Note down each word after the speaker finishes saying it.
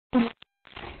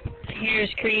Here's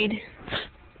Kreed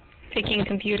picking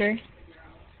computer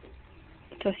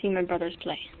to see my brothers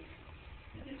play.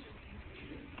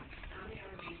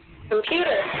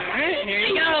 Computer. Alright, here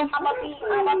you go.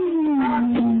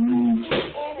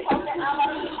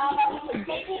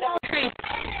 Kreed,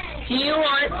 do you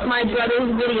want my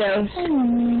brother's videos?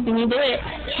 Can you do it?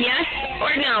 Yes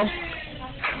or no?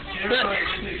 Look,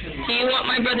 do you want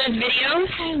my brother's videos?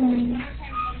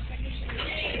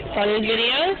 Brother's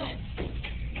videos?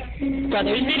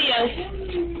 Brother's videos?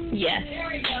 Yes.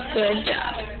 Good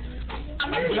job.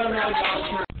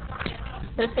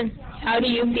 Listen, how do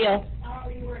you feel?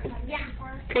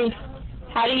 Kreed,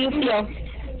 how do you feel?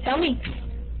 Tell me.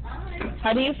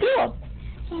 How do you feel?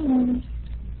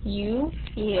 You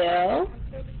feel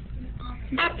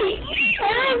happy.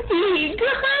 Happy.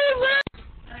 Good.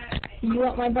 You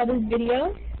want my brother's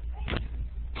video?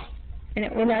 And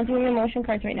we're not doing emotion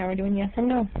cards right now. We're doing yes and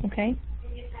no, okay?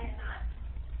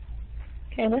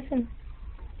 Okay, listen.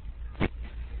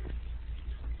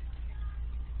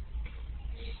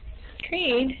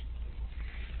 Kreed.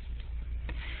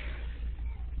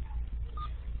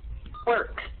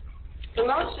 Work.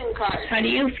 Emotion card. How do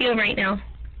you feel right now,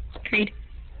 Kreed?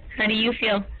 How do you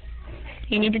feel?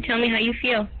 You need to tell me how you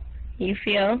feel. You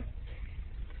feel?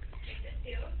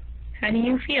 How do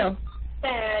you feel?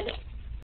 Sad.